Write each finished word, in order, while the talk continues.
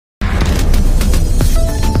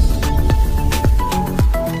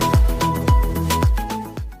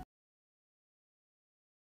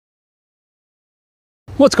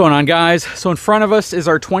What's going on, guys? So in front of us is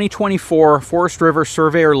our 2024 Forest River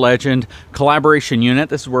Surveyor Legend collaboration unit.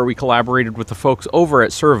 This is where we collaborated with the folks over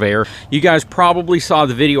at Surveyor. You guys probably saw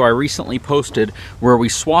the video I recently posted where we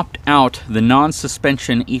swapped out the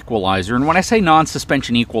non-suspension equalizer. And when I say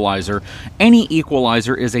non-suspension equalizer, any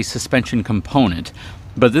equalizer is a suspension component.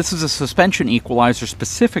 But this is a suspension equalizer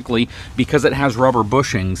specifically because it has rubber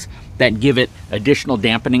bushings that give it additional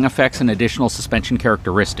dampening effects and additional suspension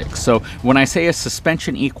characteristics. So when I say a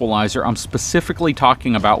suspension equalizer, I'm specifically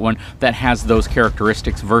talking about one that has those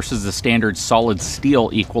characteristics versus the standard solid steel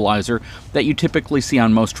equalizer that you typically see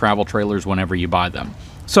on most travel trailers whenever you buy them.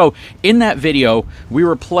 So in that video, we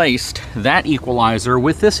replaced that equalizer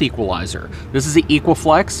with this equalizer. This is the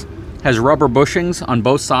Equiflex. Has rubber bushings on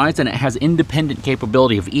both sides, and it has independent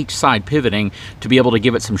capability of each side pivoting to be able to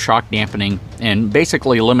give it some shock dampening and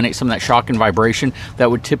basically eliminate some of that shock and vibration that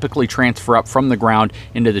would typically transfer up from the ground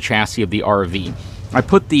into the chassis of the RV. I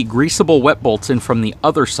put the greasable wet bolts in from the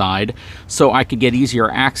other side so I could get easier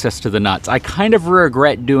access to the nuts. I kind of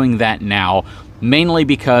regret doing that now, mainly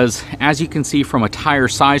because, as you can see from a tire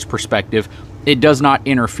size perspective, it does not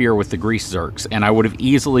interfere with the grease zerks, and I would have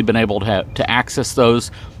easily been able to access those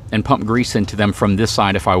and pump grease into them from this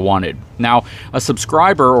side if I wanted. Now, a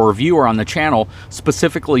subscriber or viewer on the channel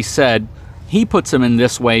specifically said he puts them in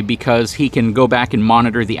this way because he can go back and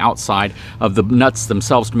monitor the outside of the nuts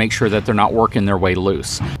themselves to make sure that they're not working their way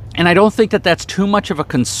loose. And I don't think that that's too much of a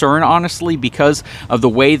concern, honestly, because of the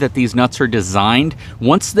way that these nuts are designed.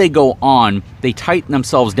 Once they go on, they tighten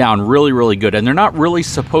themselves down really, really good, and they're not really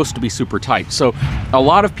supposed to be super tight. So a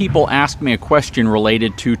lot of people ask me a question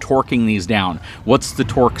related to torquing these down. What's the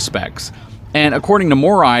torque specs? And according to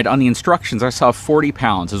Moride, on the instructions, I saw 40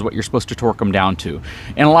 pounds is what you're supposed to torque them down to.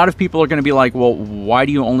 And a lot of people are going to be like, well, why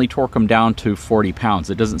do you only torque them down to 40 pounds?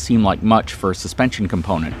 It doesn't seem like much for a suspension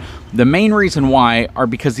component. The main reason why are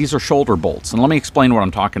because these are shoulder bolts. And let me explain what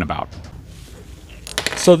I'm talking about.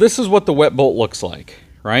 So this is what the wet bolt looks like,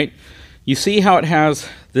 right? You see how it has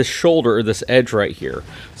this shoulder, or this edge right here.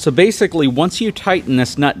 So basically, once you tighten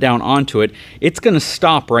this nut down onto it, it's going to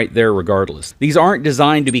stop right there regardless. These aren't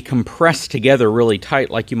designed to be compressed together really tight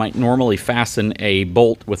like you might normally fasten a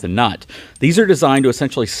bolt with a nut. These are designed to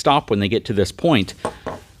essentially stop when they get to this point.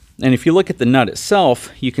 And if you look at the nut itself,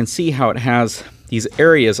 you can see how it has these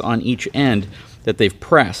areas on each end that they've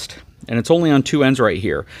pressed. And it's only on two ends right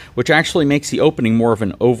here, which actually makes the opening more of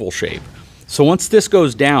an oval shape. So once this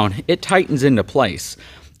goes down, it tightens into place,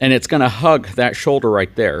 and it's going to hug that shoulder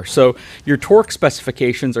right there. So your torque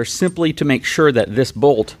specifications are simply to make sure that this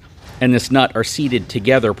bolt and this nut are seated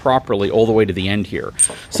together properly all the way to the end here.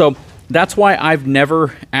 So that's why I've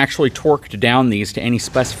never actually torqued down these to any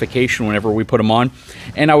specification whenever we put them on.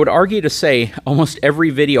 And I would argue to say almost every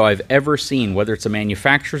video I've ever seen, whether it's a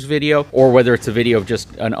manufacturer's video or whether it's a video of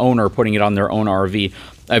just an owner putting it on their own RV,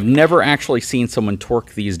 I've never actually seen someone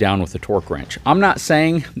torque these down with a torque wrench. I'm not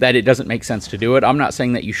saying that it doesn't make sense to do it. I'm not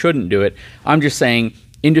saying that you shouldn't do it. I'm just saying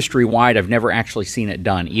industry-wide, I've never actually seen it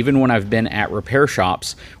done. Even when I've been at repair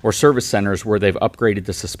shops or service centers where they've upgraded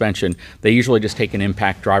the suspension, they usually just take an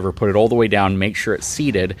impact driver, put it all the way down, make sure it's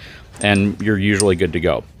seated, and you're usually good to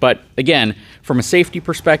go. But again, from a safety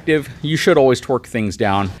perspective, you should always torque things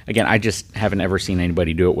down. Again, I just haven't ever seen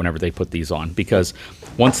anybody do it whenever they put these on, because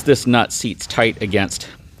once this nut seats tight against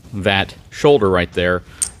that shoulder right there,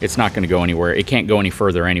 it's not going to go anywhere. It can't go any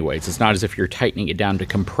further anyways. It's not as if you're tightening it down to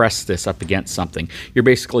compress this up against something. You're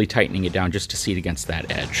basically tightening it down just to seat against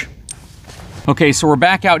that edge. Okay, so we're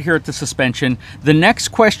back out here at the suspension. The next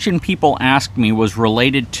question people asked me was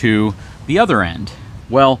related to the other end.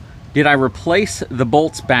 Well, did I replace the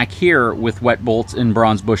bolts back here with wet bolts and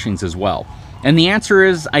bronze bushings as well? And the answer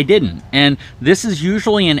is I didn't. And this is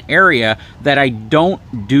usually an area that I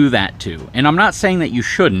don't do that to. And I'm not saying that you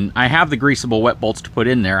shouldn't. I have the greasable wet bolts to put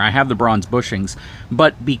in there. I have the bronze bushings.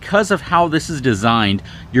 But because of how this is designed,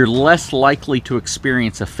 you're less likely to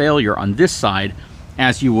experience a failure on this side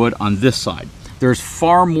as you would on this side. There's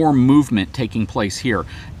far more movement taking place here.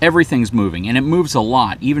 Everything's moving, and it moves a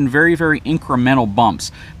lot. Even very, very incremental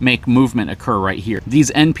bumps make movement occur right here. These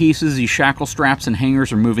end pieces, these shackle straps and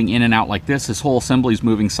hangers are moving in and out like this. This whole assembly is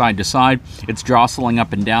moving side to side. It's jostling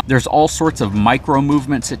up and down. There's all sorts of micro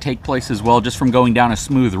movements that take place as well, just from going down a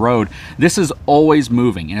smooth road. This is always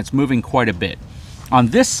moving, and it's moving quite a bit. On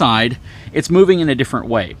this side, it's moving in a different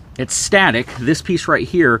way. It's static. This piece right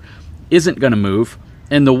here isn't going to move.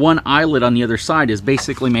 And the one eyelet on the other side is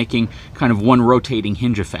basically making kind of one rotating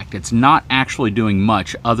hinge effect. It's not actually doing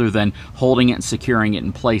much other than holding it and securing it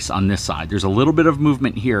in place on this side. There's a little bit of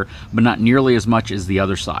movement here, but not nearly as much as the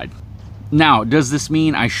other side. Now, does this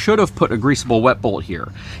mean I should have put a greasable wet bolt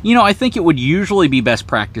here? You know, I think it would usually be best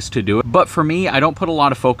practice to do it, but for me, I don't put a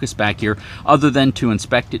lot of focus back here other than to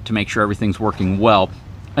inspect it to make sure everything's working well.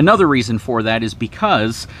 Another reason for that is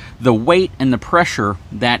because the weight and the pressure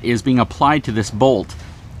that is being applied to this bolt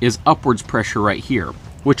is upwards pressure right here,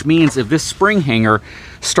 which means if this spring hanger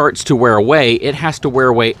starts to wear away, it has to wear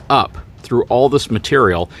away up through all this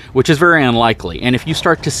material, which is very unlikely. And if you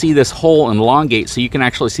start to see this hole elongate so you can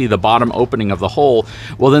actually see the bottom opening of the hole,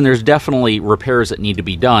 well, then there's definitely repairs that need to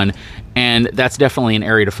be done, and that's definitely an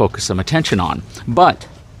area to focus some attention on. But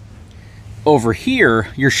over here,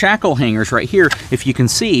 your shackle hangers right here, if you can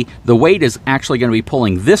see, the weight is actually going to be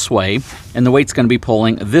pulling this way, and the weight's going to be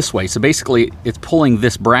pulling this way. So basically, it's pulling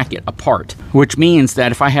this bracket apart, which means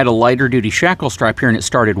that if I had a lighter duty shackle strap here and it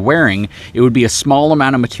started wearing, it would be a small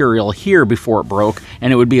amount of material here before it broke,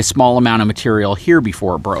 and it would be a small amount of material here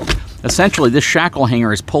before it broke. Essentially, this shackle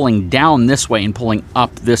hanger is pulling down this way and pulling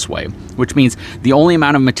up this way, which means the only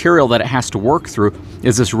amount of material that it has to work through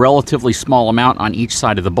is this relatively small amount on each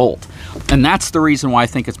side of the bolt. And that's the reason why I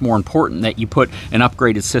think it's more important that you put an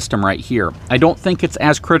upgraded system right here. I don't think it's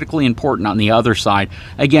as critically important on the other side,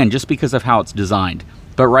 again, just because of how it's designed.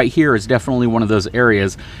 But right here is definitely one of those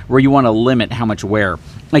areas where you want to limit how much wear.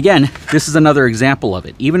 Again, this is another example of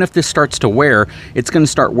it. Even if this starts to wear, it's going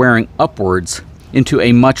to start wearing upwards into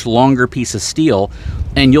a much longer piece of steel,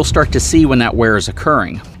 and you'll start to see when that wear is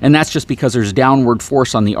occurring. And that's just because there's downward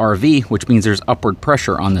force on the RV, which means there's upward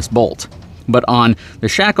pressure on this bolt. But on the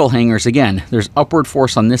shackle hangers, again, there's upward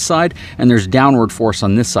force on this side and there's downward force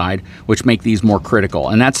on this side, which make these more critical.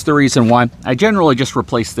 And that's the reason why I generally just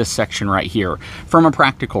replace this section right here from a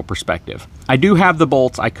practical perspective. I do have the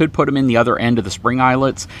bolts. I could put them in the other end of the spring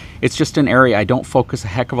eyelets. It's just an area I don't focus a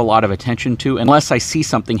heck of a lot of attention to unless I see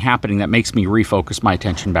something happening that makes me refocus my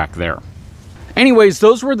attention back there. Anyways,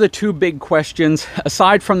 those were the two big questions,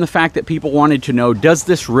 aside from the fact that people wanted to know, does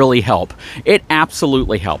this really help? It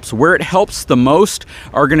absolutely helps. Where it helps the most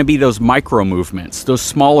are going to be those micro movements, those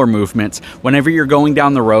smaller movements, whenever you're going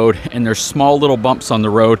down the road and there's small little bumps on the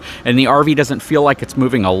road and the RV doesn't feel like it's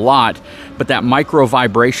moving a lot, but that micro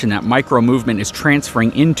vibration, that micro movement is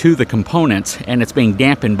transferring into the components and it's being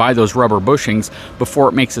dampened by those rubber bushings before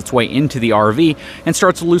it makes its way into the RV and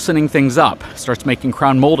starts loosening things up, starts making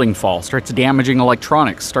crown molding fall, starts damaging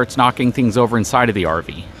electronics, starts knocking things over inside of the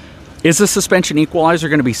RV. Is the suspension equalizer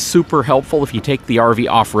going to be super helpful if you take the RV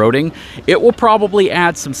off-roading? It will probably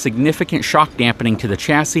add some significant shock dampening to the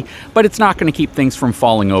chassis, but it's not going to keep things from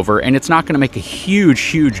falling over, and it's not going to make a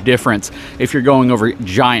huge difference if you're going over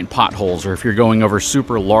giant potholes or if you're going over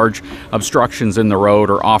super large obstructions in the road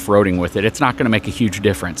or off-roading with it. It's not going to make a huge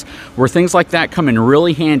difference. Where things like that come in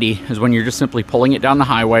really handy is when you're just simply pulling it down the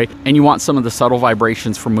highway and you want some of the subtle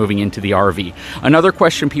vibrations from moving into the RV. Another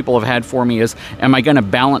question people have had for me is, am I going to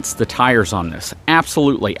balance the tires on this?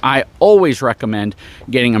 Absolutely. I always recommend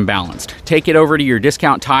getting them balanced. Take it over to your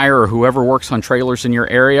discount tire or whoever works on trailers in your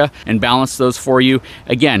area and balance those for you.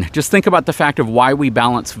 Again, just think about the fact of why we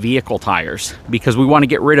balance vehicle tires, because we want to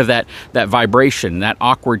get rid of that vibration, that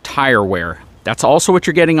awkward tire wear. That's also what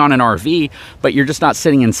you're getting on an RV, but you're just not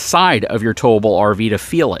sitting inside of your towable RV to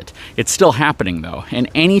feel it. It's still happening though. And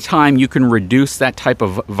anytime you can reduce that type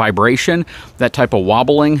of vibration, that type of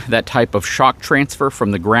wobbling, that type of shock transfer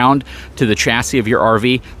from the ground to the chassis of your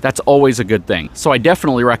RV, that's always a good thing. So I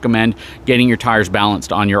definitely recommend getting your tires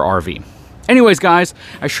balanced on your RV. Anyways, guys,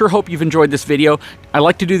 I sure hope you've enjoyed this video. I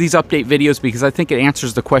like to do these update videos because I think it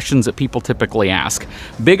answers the questions that people typically ask.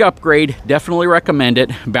 Big upgrade, definitely recommend it.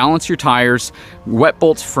 Balance your tires. Wet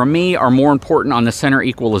bolts, from me, are more important on the center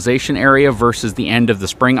equalization area versus the end of the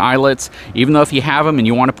spring eyelets. Even though if you have them and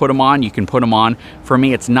you want to put them on, you can put them on. For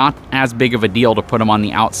me, it's not as big of a deal to put them on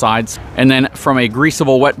the outsides. And then from a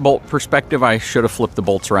greasable wet bolt perspective, I should have flipped the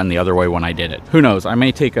bolts around the other way when I did it. Who knows? I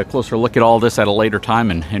may take a closer look at all this at a later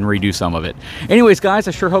time and redo some of it. Anyways, guys,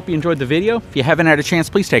 I sure hope you enjoyed the video. If you haven't had a chance,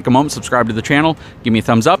 please take a moment, subscribe to the channel, give me a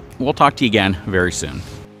thumbs up. We'll talk to you again very soon.